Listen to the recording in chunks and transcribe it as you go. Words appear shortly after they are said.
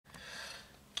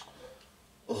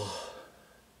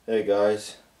Hey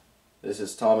guys, this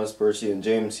is Thomas, Percy, and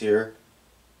James here.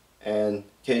 And in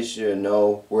case you didn't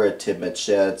know, we're at Tidmouth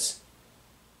Sheds.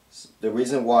 The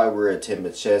reason why we're at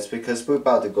Tidmouth Sheds is because we're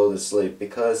about to go to sleep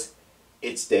because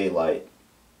it's daylight.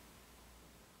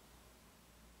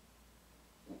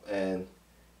 And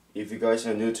if you guys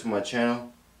are new to my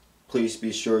channel, please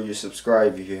be sure you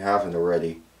subscribe if you haven't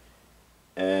already.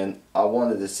 And I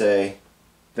wanted to say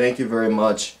thank you very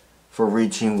much for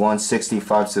reaching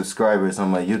 165 subscribers on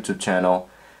my YouTube channel,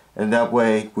 and that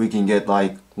way we can get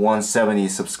like 170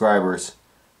 subscribers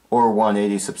or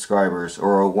 180 subscribers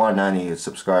or 190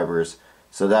 subscribers,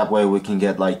 so that way we can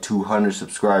get like 200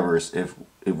 subscribers if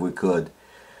we could.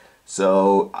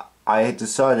 So I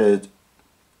decided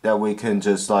that we can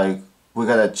just we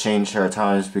gotta change our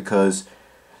times because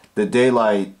the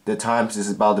times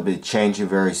is about to be changing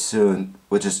very soon,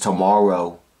 which is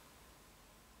tomorrow.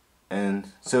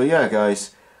 And so yeah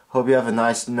guys, hope you have a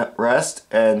nice rest,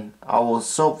 and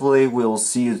hopefully we'll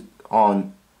see you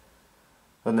on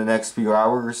the next few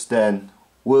hours. Then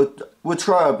we'll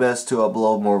try our best to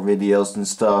upload more videos and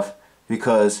stuff,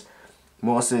 because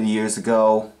most of the years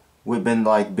ago we've been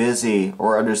busy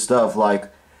or other stuff.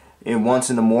 Once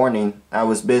in the morning I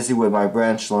was busy with my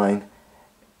branch line.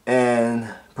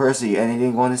 And Percy,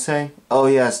 anything you want to say? Oh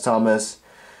yes, Thomas.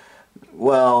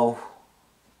 Well,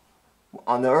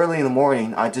 on the early in the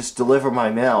morning, I just deliver my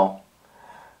mail.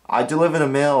 I delivered the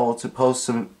mail to post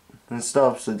some and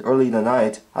stuff, so early in the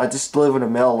night. I just delivered the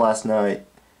mail last night.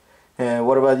 And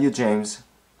what about you, James?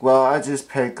 Well, I just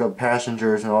pick up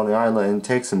passengers on the island and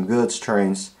take some goods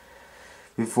trains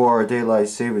before daylight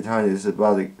saving time is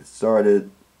about to start,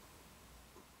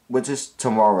 which is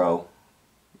tomorrow.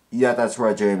 Yeah, that's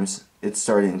right, James. It's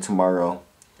starting tomorrow.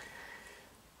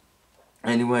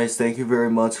 Anyways, thank you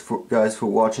very much guys for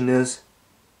watching this.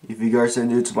 If you guys are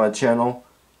new to my channel,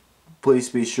 please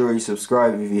be sure you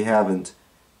subscribe if you haven't,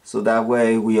 so that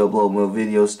way we upload more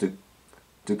videos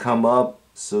to come up,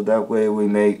 so that way we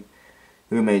make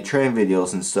train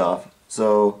videos and stuff.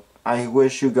 So I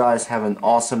wish you guys have an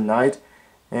awesome night,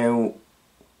 and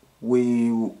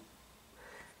we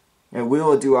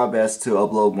will do our best to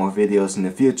upload more videos in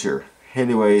the future.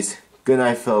 Anyways, good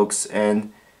night folks,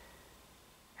 and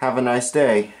have a nice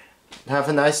day, have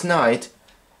a nice night,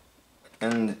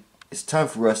 and it's time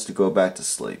for us to go back to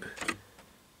sleep.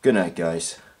 Good night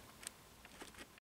guys.